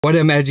What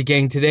up, Magic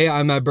Gang? Today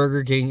I'm at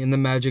Burger King in the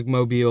Magic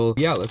Mobile.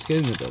 Yeah, let's get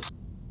into this.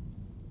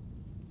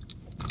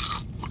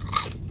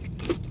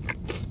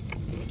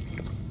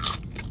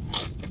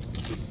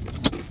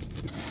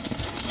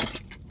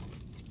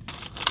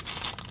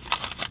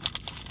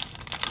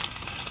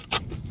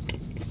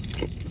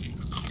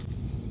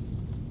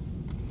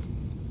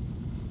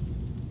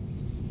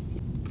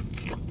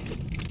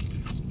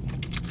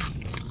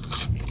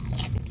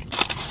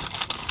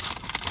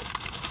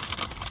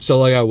 So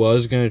like I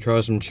was gonna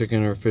try some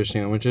chicken or fish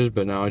sandwiches,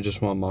 but now I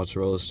just want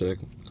mozzarella stick.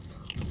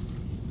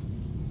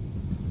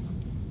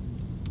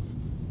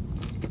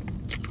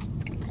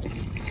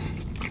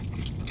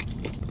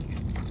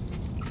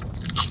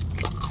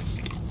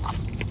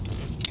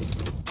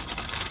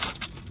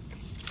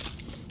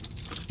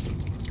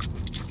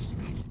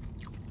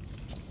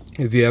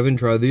 If you haven't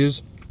tried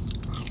these,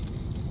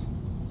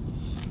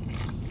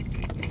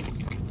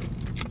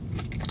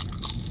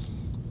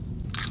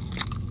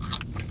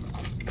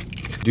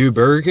 dude,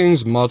 Burger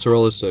King's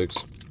mozzarella sticks.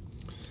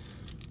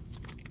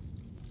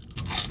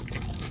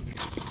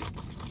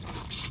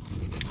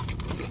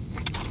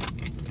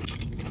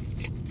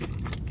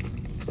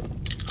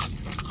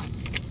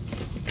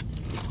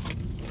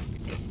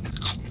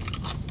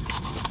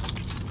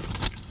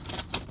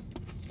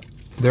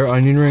 Their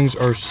onion rings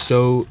are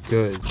so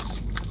good.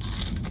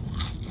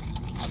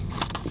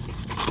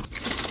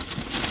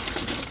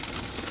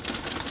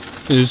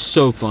 It is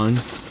so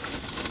fun.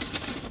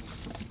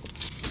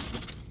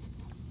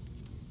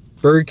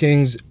 Burger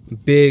King's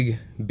big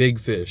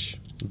fish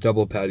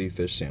double patty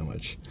fish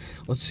sandwich.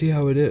 Let's see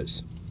how it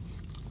is.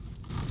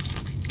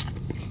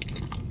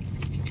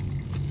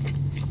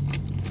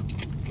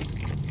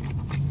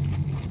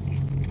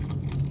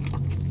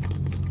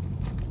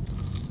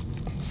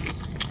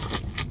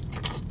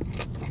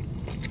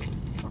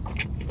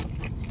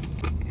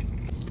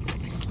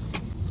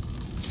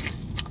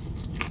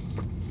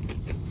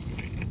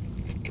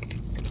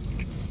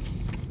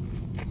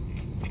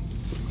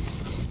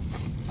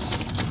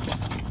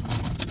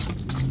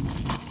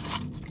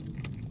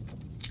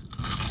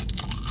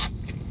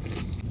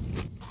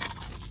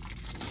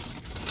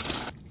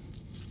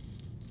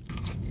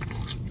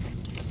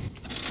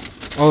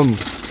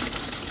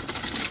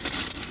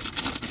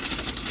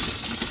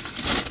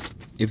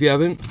 If you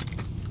haven't,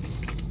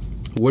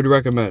 would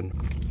recommend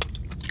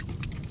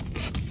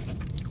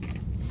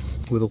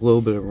with a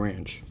little bit of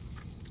ranch,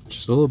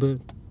 just a little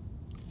bit.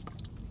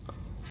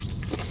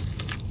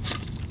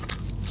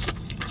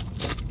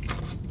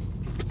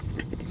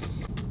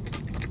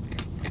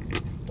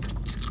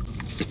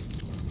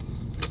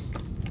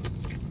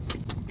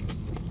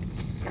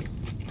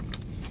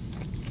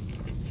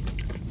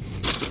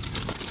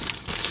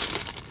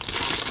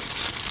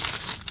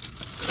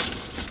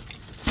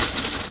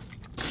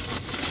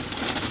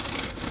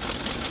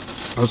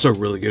 That's a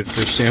really good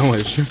fish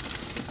sandwich.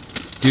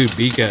 Dude,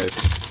 BK.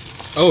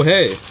 Oh,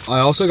 hey, I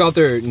also got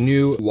their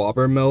new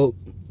Whopper Melt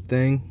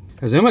thing.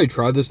 Has anybody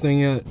tried this thing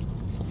yet?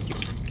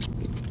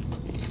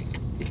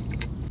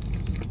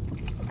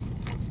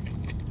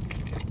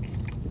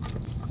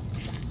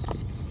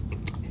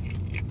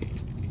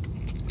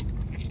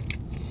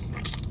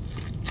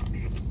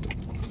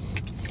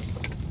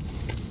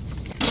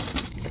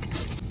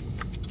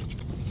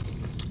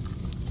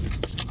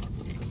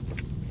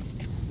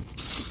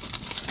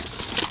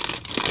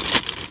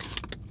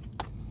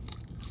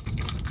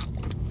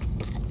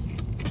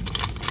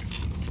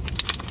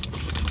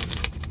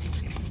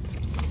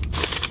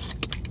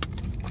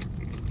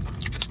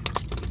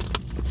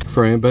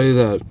 For anybody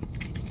that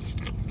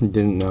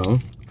didn't know,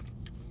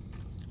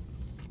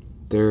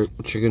 they're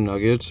chicken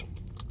nuggets.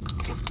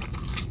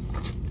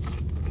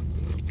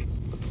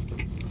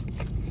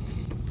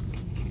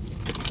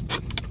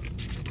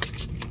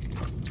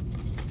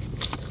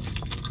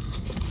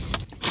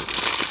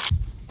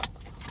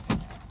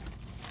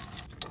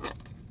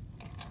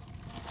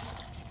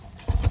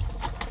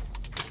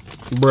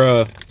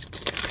 Bruh.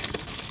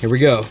 Here we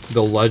go,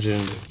 the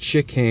legend,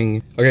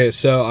 chicken. Okay,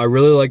 so I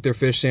really like their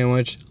fish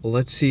sandwich.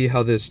 Let's see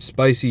how this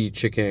spicy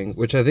chicken,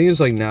 which I think is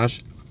like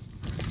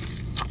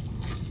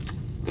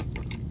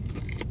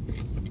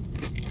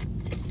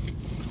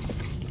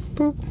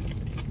Boop.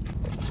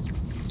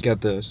 Get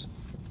this.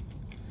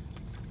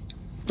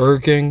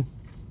 Burger King,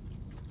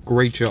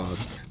 great job.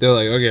 They're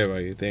like, okay,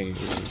 buddy, thank you.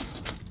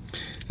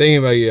 Thank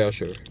you, buddy, yeah,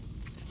 sure.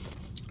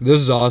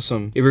 This is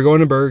awesome. If you're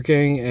going to Burger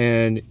King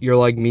and you're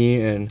like me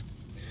and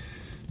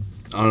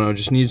I don't know,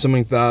 just need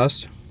something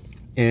fast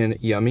and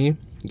yummy,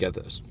 get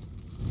this.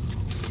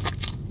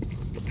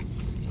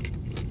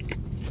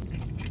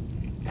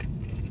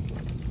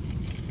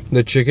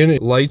 The chicken,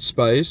 light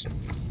spice.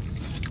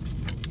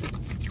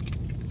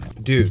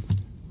 Dude,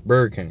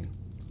 Burger King.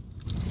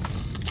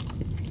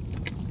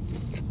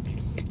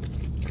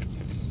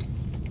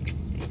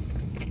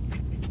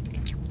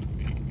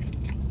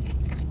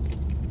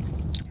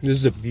 This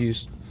is a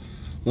beast.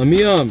 Let me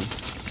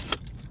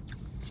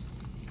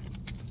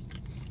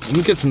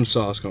get some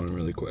sauce going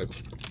really quick.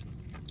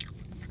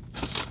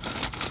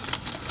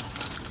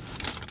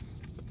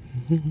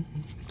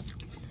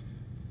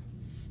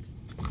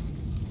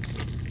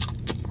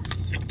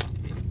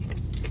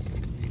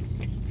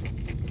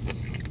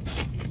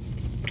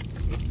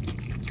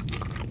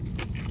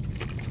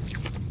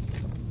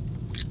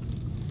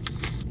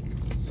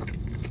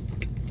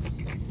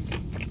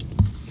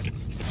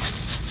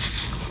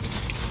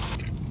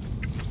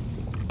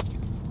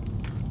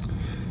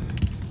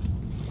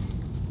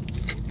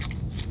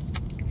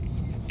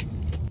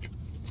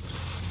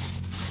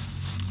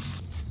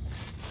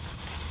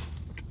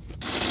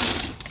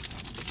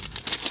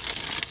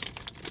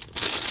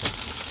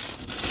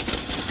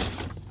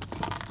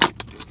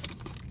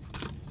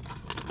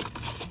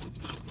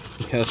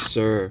 Yes,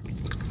 sir.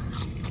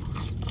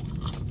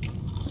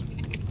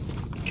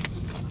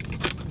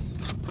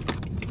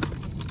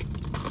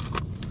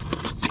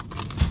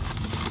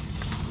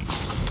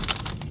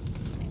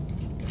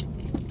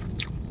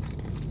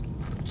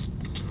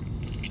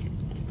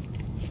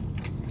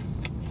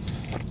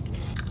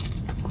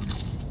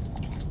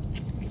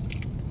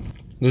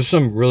 There's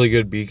some really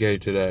good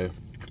BK today.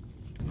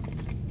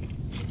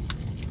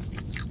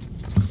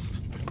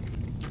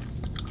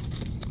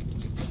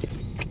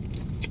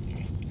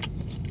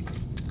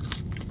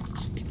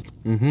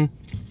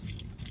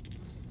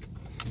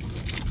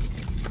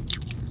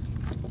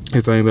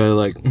 If anybody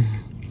like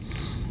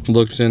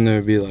looks in there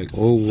and be like,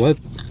 oh, what?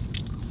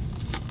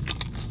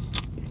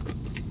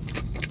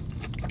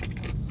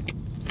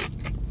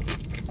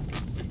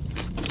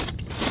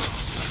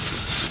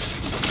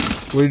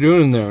 What are you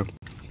doing in there?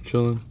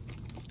 Chilling.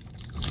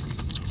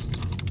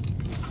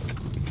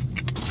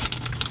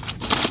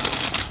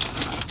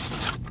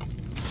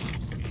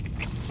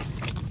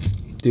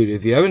 Dude,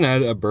 if you haven't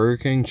had a Burger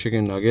King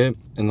chicken nugget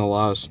in the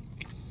last,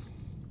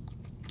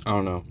 I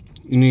don't know,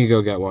 you need to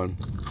go get one.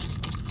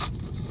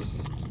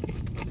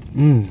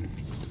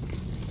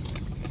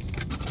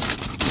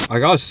 I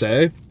gotta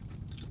say,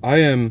 I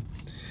am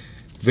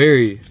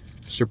very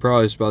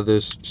surprised by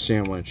this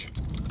sandwich.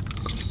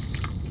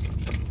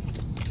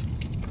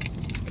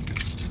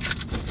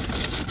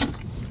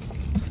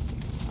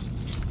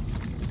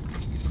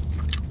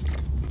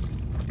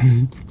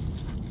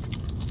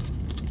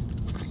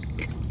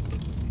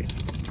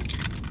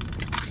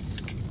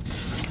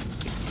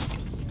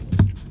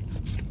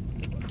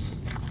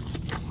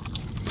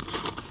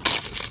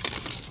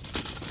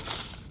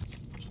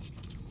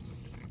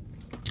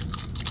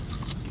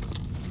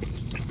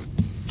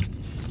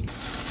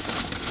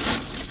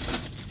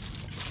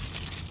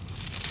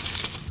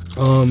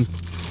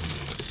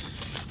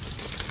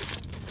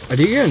 I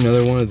did get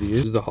another one of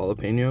these, the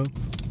jalapeno.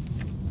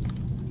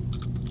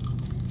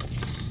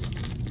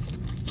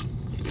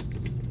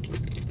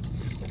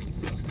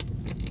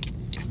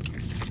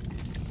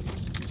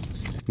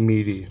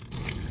 Meaty.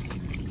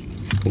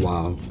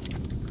 Wow.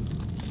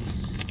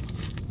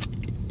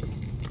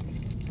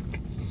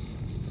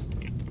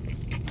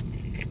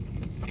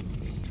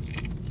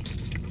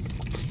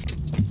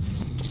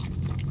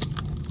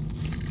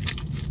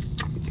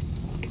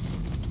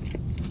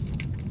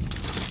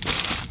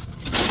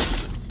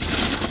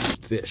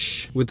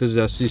 Fish with the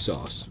zesty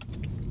sauce.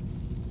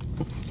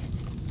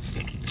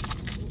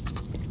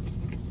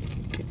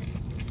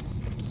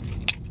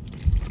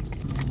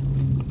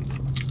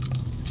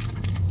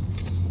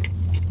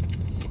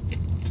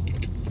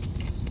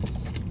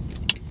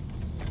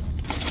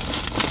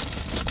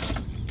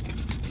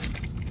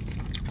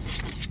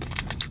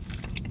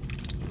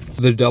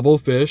 The double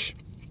fish,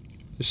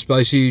 the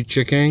spicy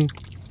chicken,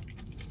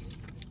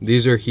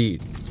 these are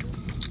heat.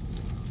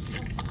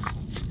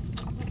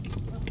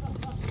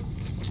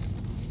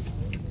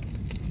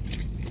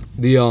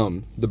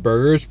 The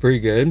burger is pretty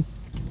good.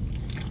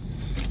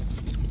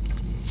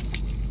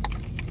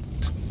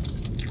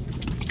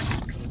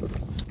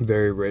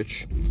 Very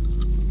rich.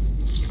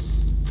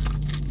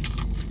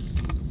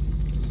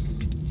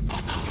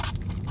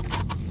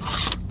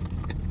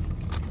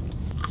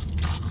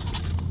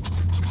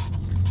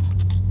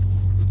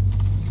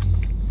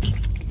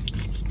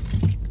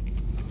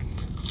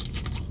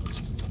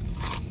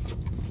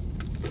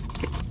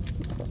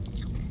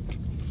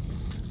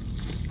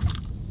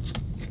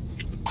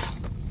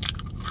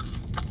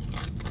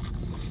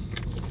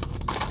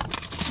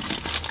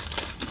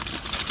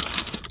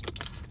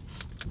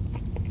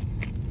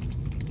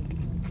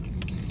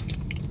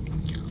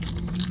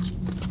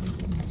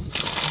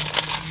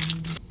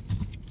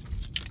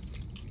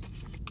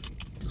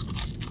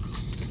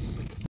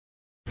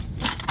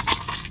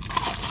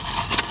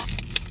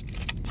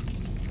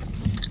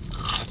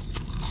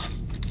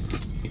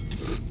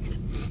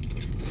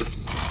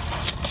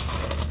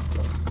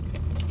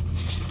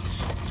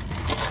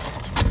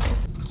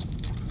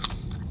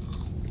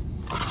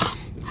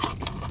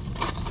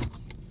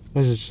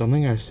 Was it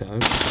something I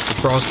said?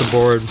 Across the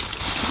board.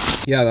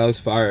 Yeah, that was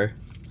fire.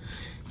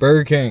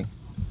 Burger King.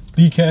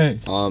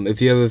 BK.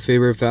 If you have a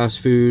favorite fast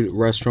food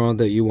restaurant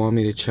that you want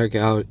me to check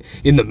out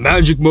in the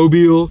Magic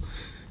Mobile,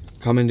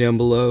 comment down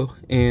below.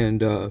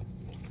 And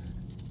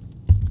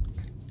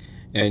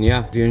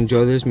yeah, if you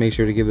enjoy this, make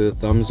sure to give it a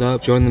thumbs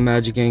up. Join the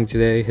Magic Gang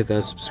today. Hit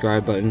that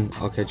subscribe button.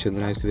 I'll catch you in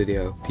the next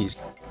video. Peace.